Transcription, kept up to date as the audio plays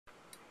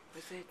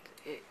Was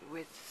it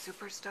with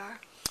Superstar?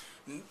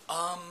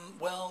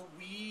 Well,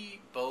 we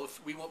both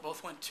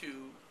went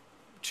to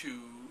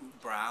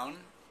Brown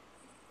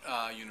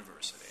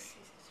University,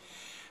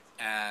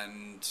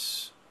 and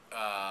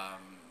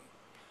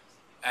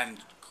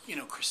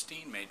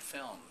Christine made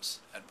films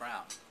at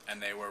Brown,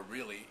 and they were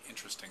really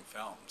interesting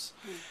films.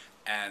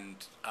 And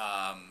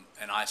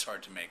I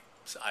started to make.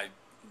 I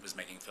was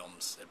making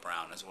films at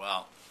Brown as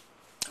well,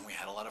 and we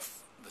had a lot of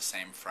the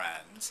same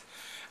friends,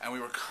 and we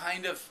were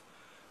kind of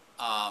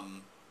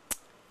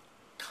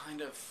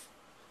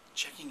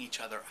checking each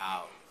other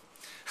out,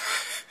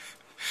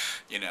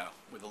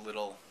 with a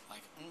little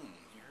like,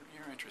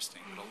 you're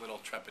interesting, but a little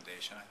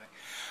trepidation, I think.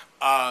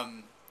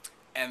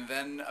 And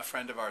then a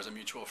friend of ours, a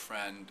mutual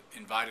friend,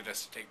 invited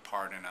us to take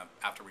part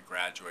after we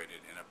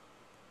graduated, in a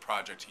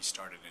project he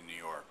started in New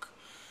York,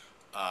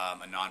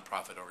 a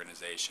nonprofit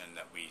organization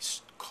that we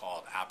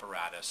called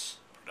Apparatus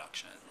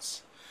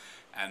Productions.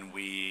 And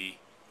we,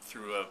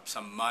 through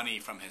some money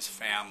from his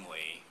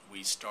family,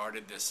 we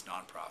started this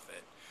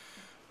nonprofit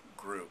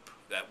group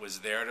that was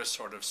there to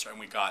sort of start, and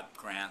we got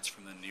grants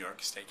from the New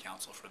York State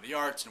Council for the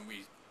Arts, and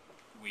we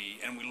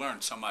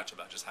learned so much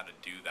about just how to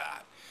do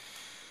that.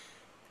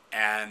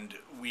 And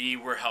we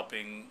were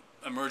helping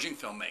emerging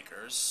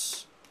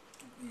filmmakers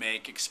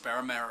make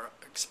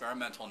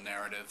experimental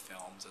narrative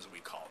films, as we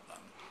called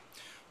them.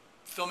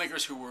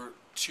 Filmmakers who were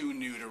too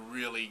new to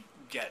really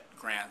get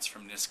grants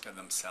from NISCA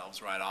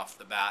themselves right off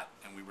the bat,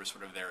 and we were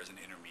sort of there as an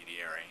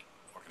intermediary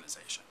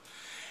organization.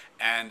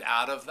 And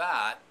out of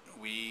that,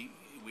 we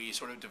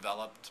sort of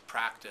developed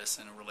practice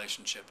and a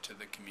relationship to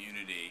the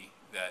community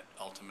that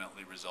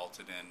ultimately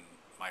resulted in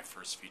my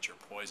first feature,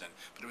 Poison.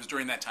 But it was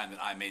during that time that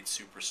I made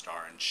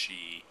Superstar, and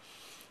she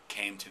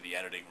came to the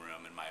editing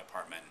room in my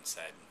apartment and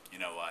said, "You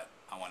know what?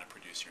 I want to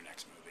produce your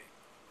next movie."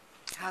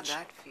 How'd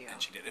that feel?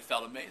 And she did. It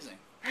felt amazing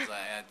because I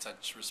had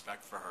such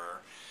respect for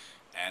her,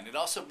 and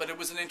but it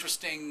was an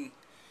interesting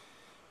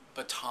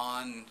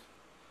baton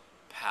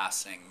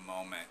passing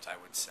moment, I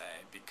would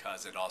say,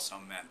 because it also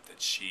meant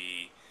that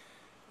she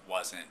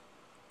wasn't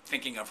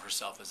thinking of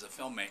herself as a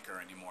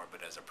filmmaker anymore,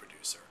 but as a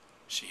producer.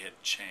 She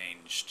had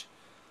changed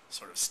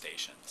sort of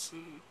stations.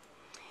 Mm-hmm.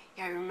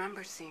 Yeah, I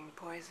remember seeing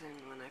Poison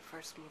when I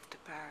first moved to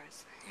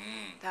Paris.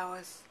 That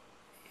was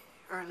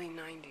early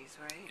 90s,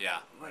 right?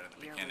 Yeah, what right at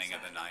the beginning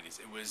of the 90s.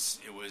 It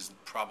was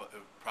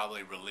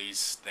probably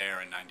released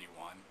there in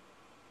 91,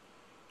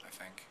 I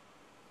think.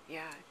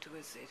 Yeah,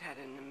 it had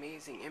an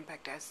amazing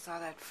impact. I saw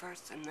that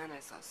first, and then I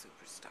saw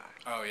Superstar.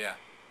 Oh, yeah.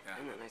 Yeah.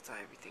 And then I saw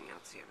everything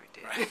else you ever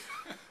did. Right.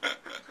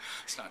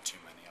 It's not too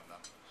many of them.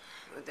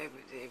 Well,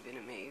 they've been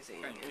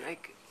amazing. Thank and you.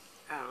 like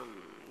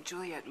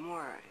Juliette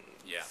Moore,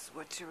 Yeah.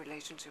 What's your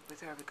relationship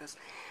with her? Because,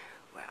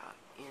 well,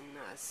 in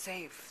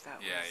Safe, that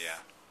was...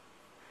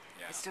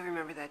 Yeah. I still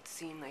remember that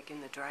scene, like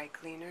in the dry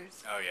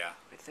cleaners. Oh, yeah.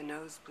 With the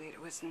nosebleed.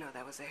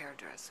 That was a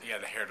hairdresser. Yeah,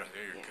 the hairdresser.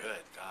 You're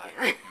good. God,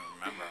 Yeah. you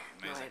remember.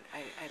 Amazing. No,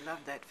 I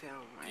love that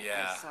film.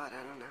 Yeah. I saw it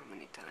I don't know how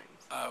many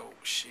times. Oh,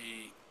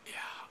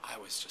 I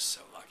was just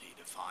so lucky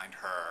to find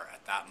her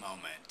at that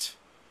moment,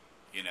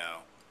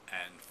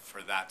 and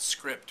for that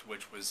script,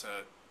 which was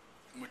a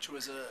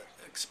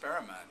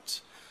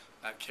experiment.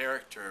 That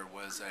character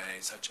was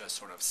such a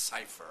sort of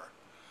cipher,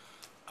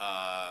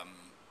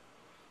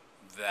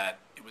 that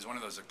it was one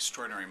of those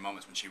extraordinary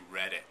moments when she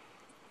read it,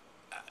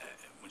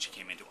 when she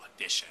came into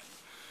audition,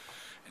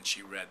 and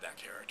she read that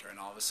character, and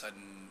all of a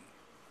sudden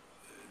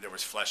there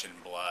was flesh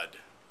and blood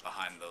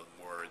behind the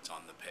words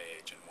on the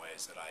page in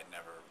ways that I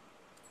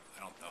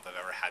don't know if I've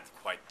ever had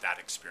quite that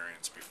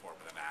experience before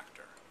with an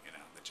actor,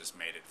 that just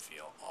made it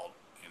feel all,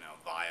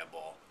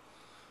 viable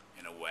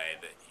in a way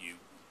that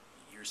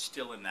you're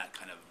still in that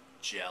kind of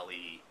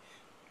jelly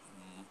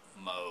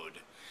mode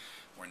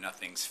where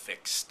nothing's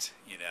fixed,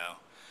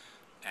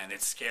 and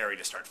it's scary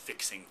to start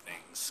fixing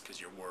things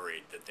because you're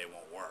worried that they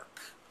won't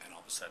work, and all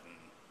of a sudden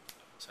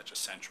such a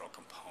central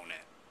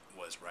component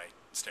was right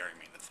staring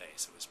me in the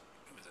face. It was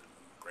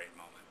a great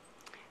moment.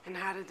 And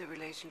how did the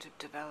relationship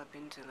develop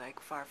into like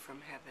Far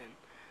From Heaven,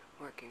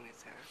 working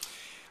with her?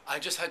 I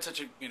just had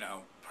such a,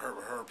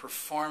 her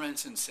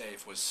performance in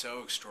Safe was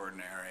so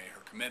extraordinary.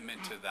 Her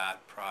commitment to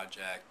that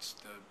project,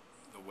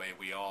 the way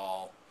we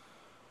all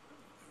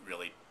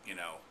really,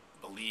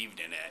 believed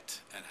in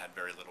it and had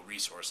very little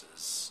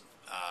resources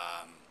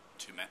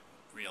to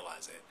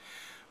realize it.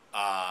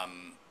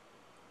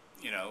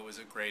 It was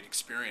a great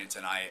experience,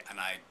 and I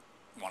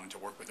wanted to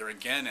work with her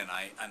again, and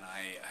I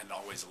had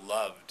always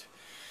loved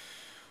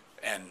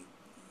and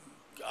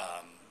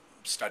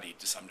studied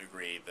to some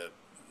degree the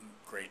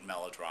great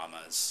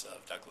melodramas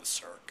of Douglas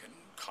Sirk and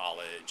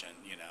College, and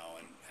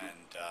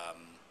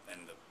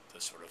the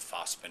sort of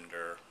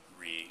Fassbinder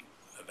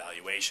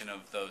re-evaluation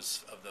of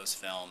those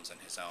films and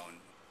his own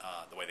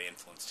the way they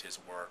influenced his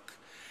work.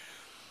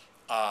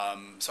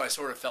 So I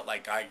sort of felt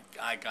like I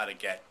got to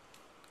get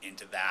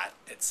into that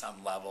at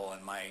some level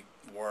in my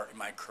work, in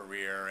my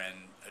career,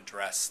 and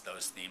address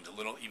those themes a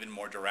little even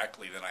more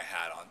directly than I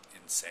had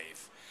in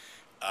Safe.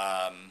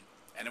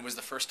 And it was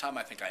the first time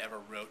I think I ever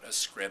wrote a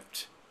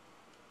script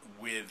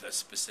with a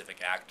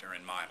specific actor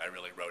in mind. I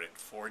really wrote it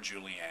for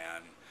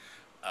Julianne.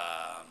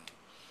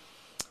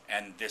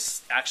 And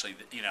this, actually,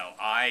 you know,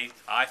 I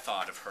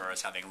thought of her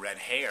as having red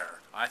hair.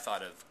 I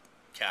thought of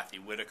Kathy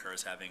Whitaker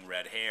as having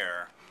red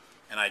hair.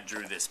 And I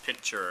drew this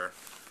picture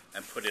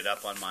and put it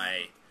up on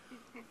my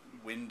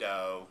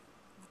window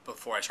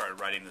before I started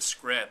writing the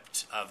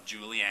script of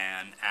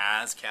Julianne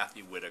as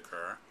Kathy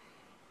Whitaker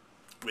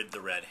with the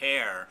red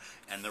hair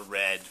and the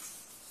red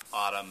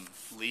autumn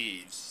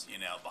leaves, you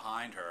know,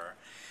 behind her.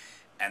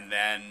 And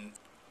then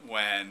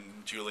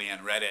when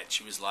Julianne read it,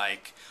 she was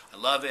like, I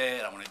love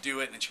it, I want to do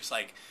it. And she was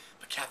like,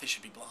 but Kathy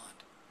should be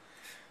blonde.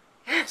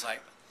 And I was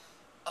like,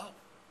 oh,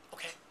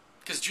 okay.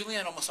 Because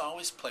Julianne almost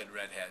always played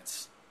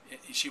redheads.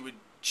 She would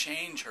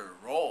change her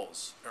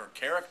roles, her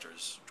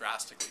characters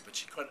drastically, but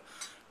she could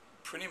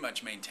pretty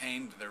much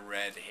maintained the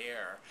red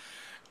hair.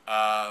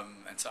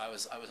 And so I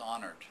was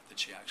honored that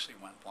she actually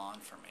went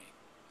blonde for me.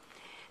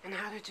 And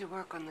how did you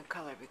work on the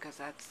color? Because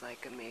that's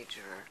like a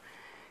major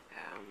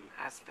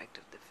aspect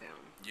of the film.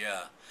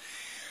 Yeah.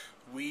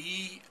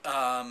 We,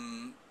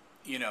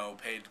 you know,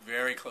 paid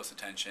very close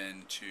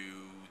attention to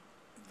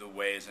the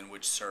ways in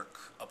which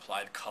Cirque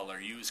applied color,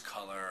 used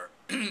color,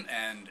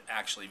 and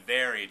actually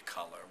varied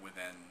color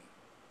within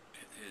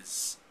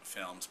his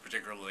films,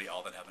 particularly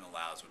All That Heaven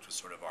Allows, which was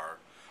sort of our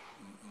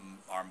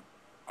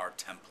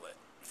template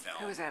film.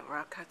 Who was that?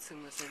 Rock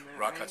Hudson was in there,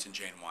 Rock right? Hudson,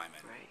 Jane Wyman.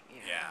 Right,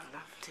 yeah. Yeah.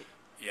 Loved it.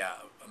 Yeah,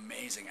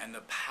 amazing. And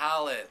the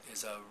palette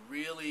is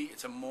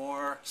it's a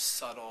more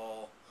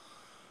subtle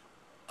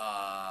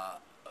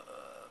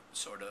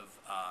sort of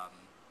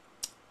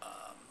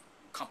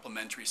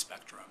complementary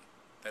spectrum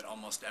that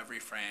almost every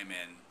frame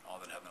in All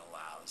That Heaven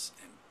Allows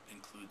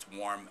includes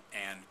warm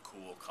and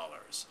cool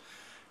colors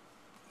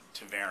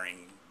to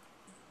varying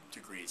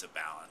degrees of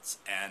balance.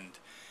 And,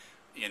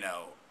 you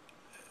know,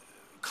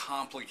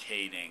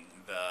 complicating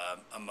the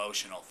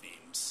emotional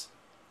themes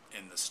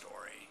in the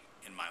story,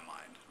 in my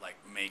mind, like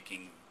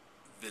making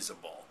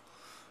visible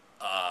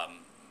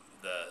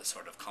the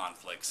sort of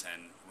conflicts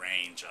and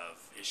range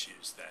of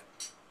issues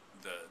that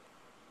the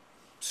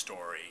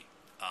story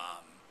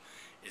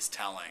is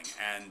telling.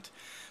 And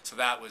so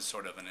that was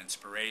sort of an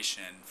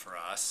inspiration for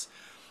us.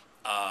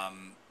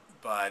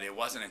 But it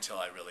wasn't until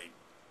I really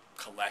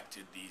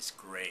collected these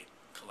great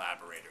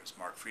collaborators,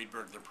 Mark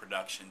Friedberg, the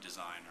production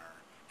designer,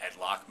 Ed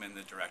Lockman,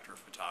 the director of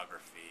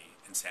photography,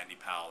 and Sandy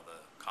Powell,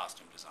 the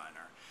costume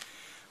designer,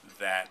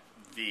 that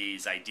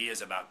these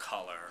ideas about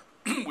color,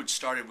 which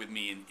started with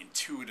me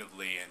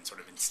intuitively and sort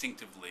of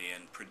instinctively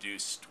and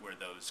produced where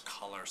those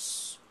color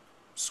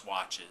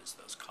swatches,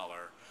 those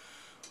color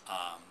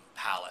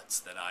palettes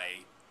that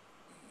I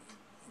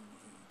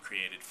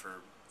created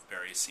for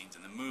various scenes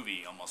in the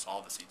movie, almost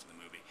all the scenes in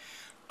the movie,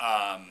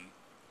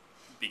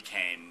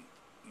 became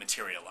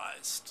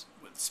materialized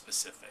with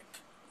specific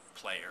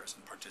players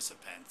and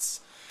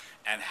participants,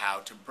 and how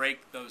to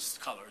break those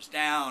colors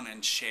down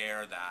and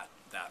share that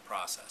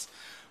process.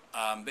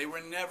 They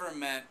were never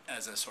meant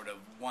as a sort of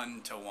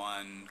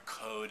one-to-one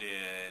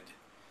coded,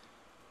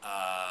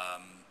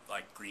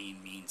 like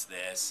green means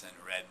this and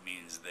red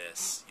means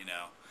this, you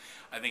know.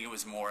 I think it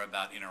was more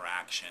about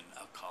interaction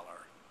of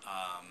color,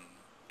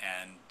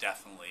 and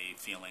definitely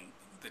feeling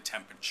the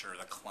temperature,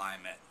 the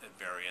climate that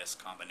various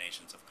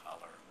combinations of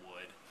color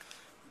would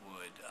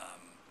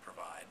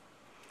provide.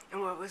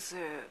 And what was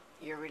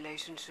your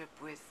relationship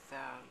with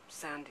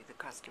Sandy, the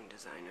costume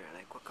designer?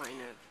 Like,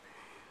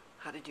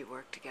 how did you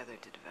work together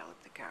to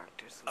develop the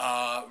characters?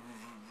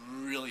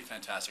 Really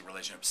fantastic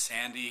relationship.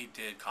 Sandy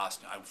did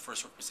costume. I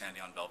first worked with Sandy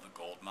on Velvet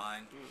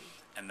Goldmine,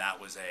 and that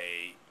was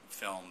a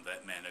film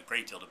that meant a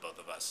great deal to both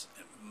of us.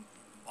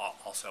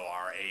 Also,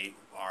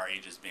 our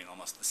ages being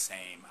almost the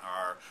same,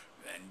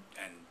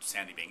 and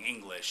Sandy being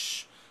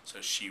English,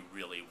 so she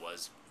really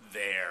was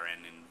there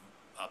and in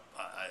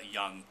a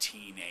young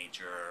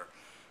teenager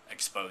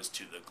exposed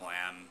to the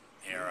glam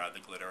era, the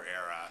glitter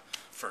era,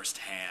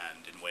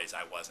 firsthand in ways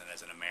I wasn't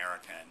as an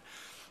American.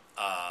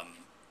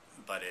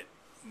 But it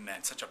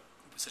meant such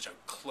a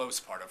close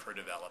part of her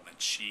development.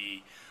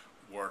 She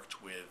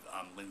worked with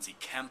Lindsay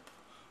Kemp,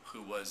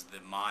 who was the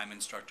mime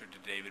instructor to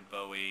David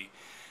Bowie,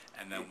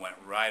 and then went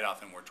right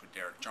off and worked with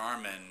Derek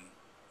Jarman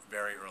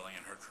very early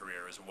in her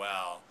career as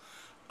well,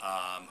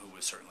 who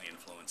was certainly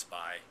influenced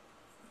by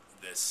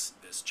this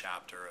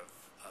chapter of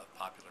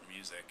popular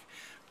music.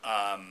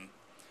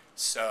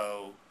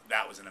 So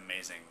that was an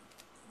amazing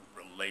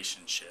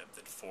relationship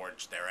that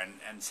forged there.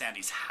 And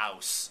Sandy's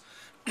house,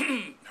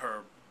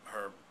 her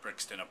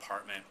Brixton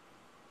apartment,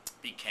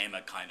 became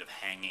a kind of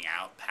hanging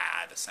out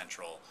pad, a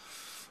central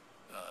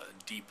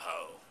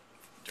depot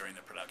during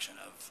the production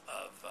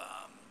of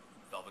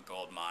Velvet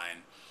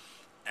Goldmine.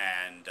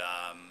 And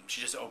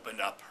she just opened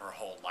up her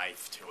whole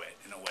life to it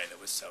in a way that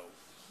was so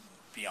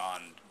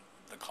beyond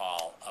the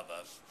call of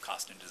a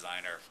costume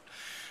designer.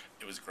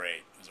 It was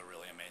great. It was a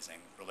really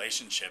amazing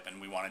relationship, and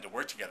we wanted to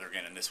work together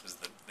again, and this was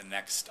the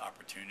next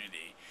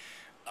opportunity.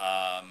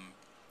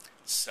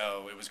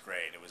 So it was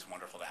great. It was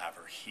wonderful to have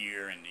her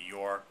here in New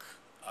York,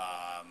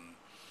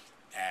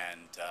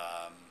 and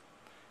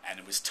And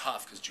it was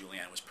tough because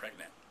Julianne was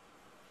pregnant.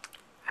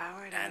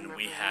 And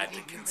we had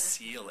to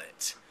conceal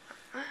it.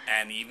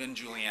 And even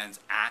Julianne's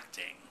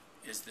acting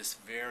is this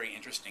very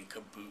interesting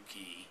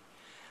kabuki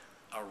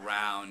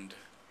around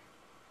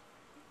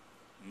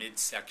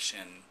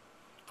midsection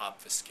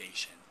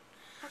obfuscation.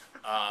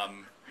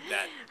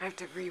 That I have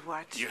to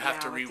rewatch. you have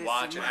to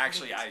rewatch it.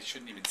 Actually, I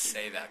shouldn't even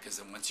say that because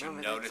then once you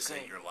notice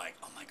it, you're like,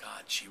 oh my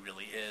God, she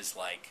really is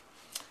like,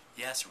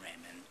 yes,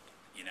 Raymond,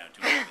 doing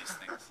all these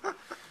things.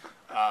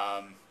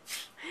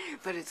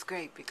 But it's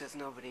great because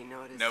nobody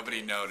noticed.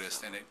 Nobody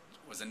noticed, and it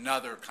was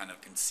another kind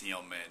of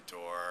concealment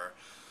or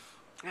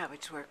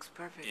which works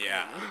perfectly.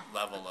 yeah,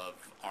 level of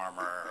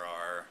armor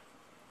or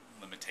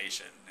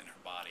limitation in her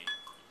body.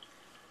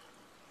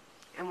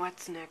 And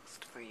what's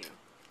next for you?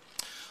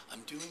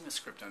 I'm doing a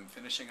script. I'm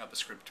finishing up a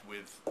script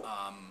with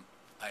a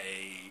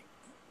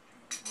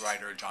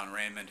writer, John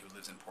Raymond, who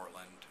lives in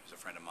Portland, who's a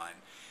friend of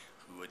mine,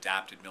 who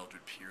adapted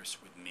Mildred Pierce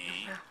with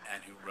me,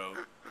 and who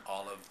wrote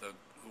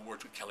who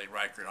worked with Kelly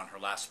Reichardt on her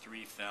last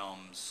 3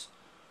 films,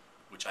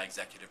 which I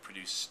executive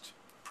produced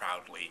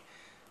proudly.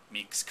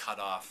 Meek's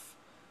Cutoff,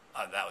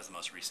 that was the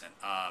most recent.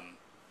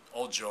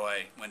 Old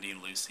Joy, Wendy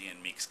and Lucy,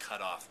 and Meek's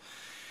Cutoff.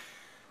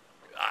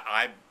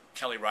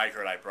 Kelly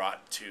Reichardt I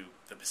brought to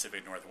the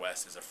Pacific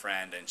Northwest as a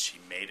friend, and she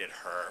made it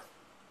her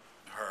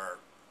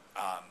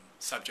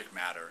subject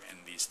matter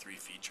in these 3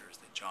 features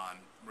that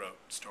John wrote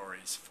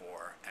stories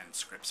for and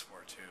scripts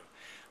for too.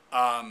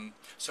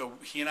 So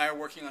he and I are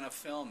working on a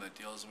film that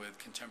deals with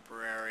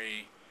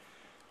contemporary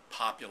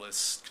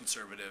populist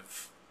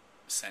conservative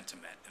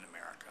sentiment in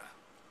America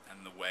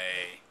and the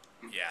way,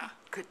 yeah.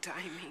 Good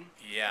timing.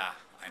 Yeah,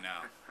 I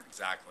know,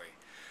 exactly.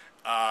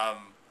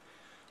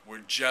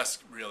 We're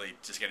just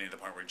getting to the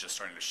point where we're just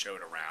starting to show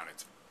it around.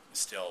 It's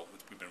still,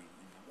 we've been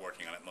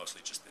working on it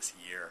mostly just this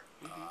year.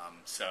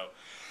 Mm-hmm. So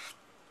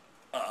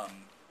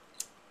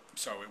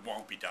it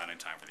won't be done in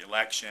time for the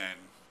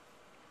election.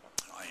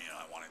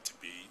 I want it to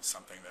be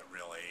something that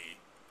really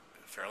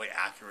fairly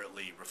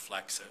accurately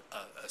reflects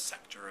a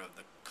sector of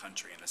the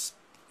country and a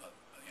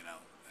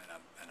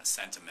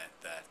sentiment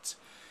that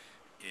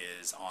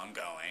is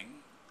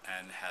ongoing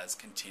and has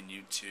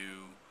continued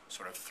to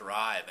sort of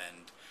thrive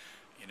and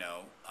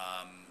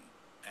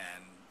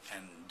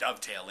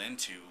dovetail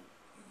into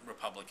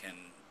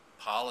Republican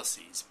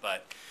policies,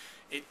 but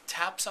it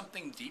taps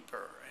something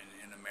deeper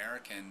in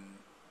American,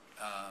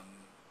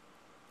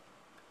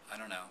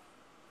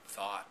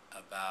 thought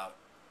about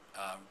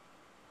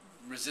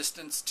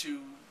resistance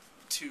to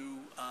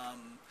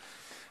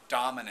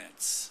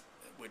dominance,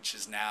 which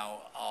is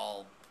now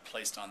all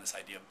placed on this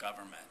idea of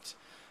government.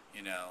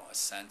 A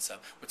sense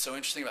of what's so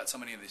interesting about so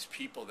many of these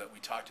people that we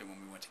talked to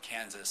when we went to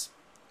Kansas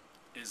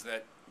is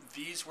that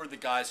these were the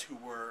guys who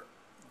were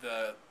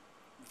the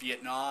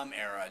Vietnam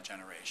era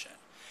generation.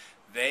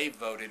 They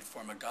voted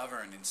for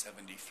McGovern in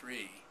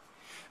 '73.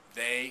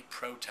 They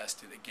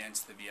protested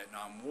against the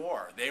Vietnam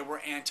War. They were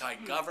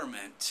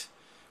anti-government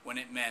when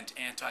it meant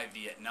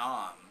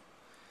anti-Vietnam.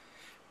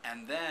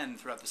 And then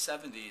throughout the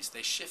 '70s,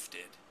 they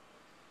shifted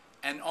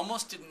and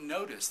almost didn't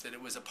notice that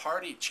it was a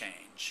party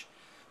change,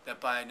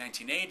 that by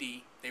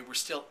 1980, they were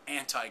still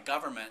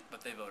anti-government,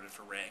 but they voted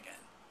for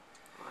Reagan.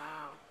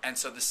 Wow. And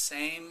so the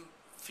same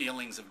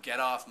feelings of get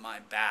off my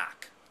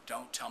back,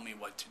 don't tell me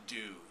what to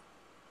do,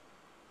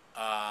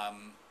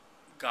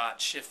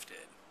 got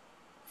shifted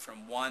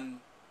from one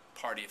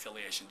party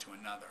affiliation to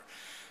another.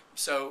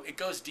 So it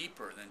goes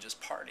deeper than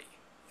just party.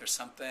 There's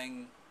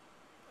something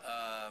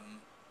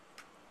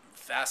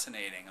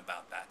fascinating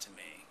about that to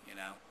me,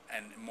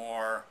 and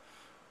more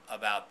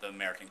about the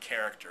American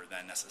character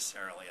than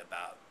necessarily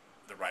about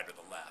the right or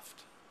the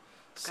left.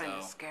 It's kind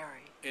of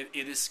scary. It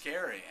is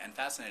scary and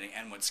fascinating.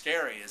 And what's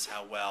scary is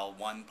how well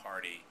one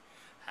party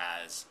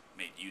has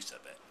made use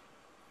of it.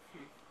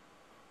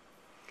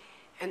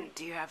 And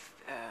do you have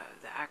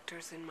the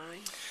actors in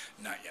mind?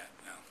 Not yet,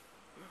 no.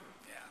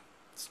 Yeah,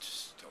 it's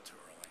just still too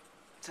early.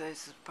 So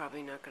this is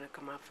probably not going to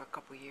come out for a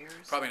couple years?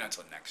 Probably not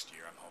until next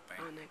year, I'm hoping.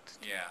 Oh,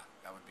 next year. Yeah,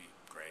 that would be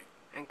great.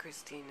 And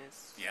Christine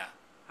is? Yeah.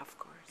 Of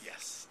course.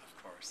 Yes,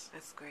 of course.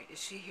 That's great.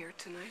 Is she here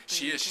tonight?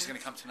 She is. She's going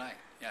to come tonight.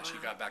 Yeah, wow. She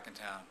got back in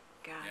town.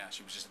 God. Yeah,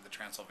 she was just at the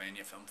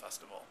Transylvania Film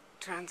Festival.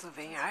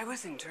 Transylvania. I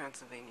was in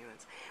Transylvania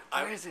once.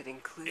 Where is it? In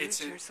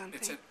Cluj or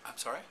something? I'm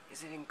sorry?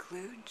 Is it in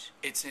Cluj?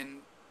 It's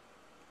in...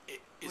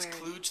 Is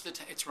Cluj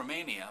it's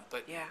Romania,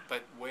 but yeah.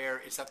 But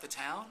where is that the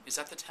town? Is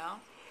that the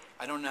town?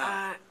 I don't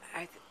know.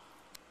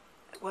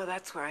 Well,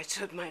 that's where I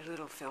showed my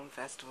little film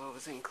festival.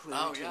 Was in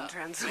Cluj in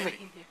Transylvania.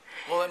 Maybe.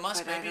 Well, it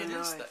must. But maybe it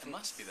is. It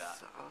must be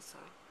that. Also.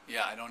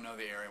 Yeah, I don't know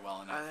the area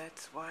well enough. Oh,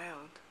 that's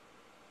wild.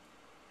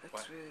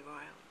 That's really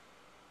wild.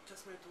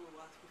 Just wanted to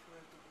ask if you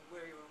wanted to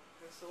wear your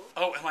Persol.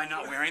 Oh, am I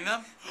not wearing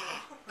them?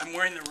 I'm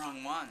wearing the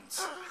wrong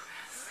ones.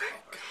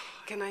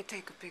 Can I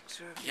take a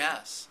picture of you?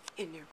 Yes. In your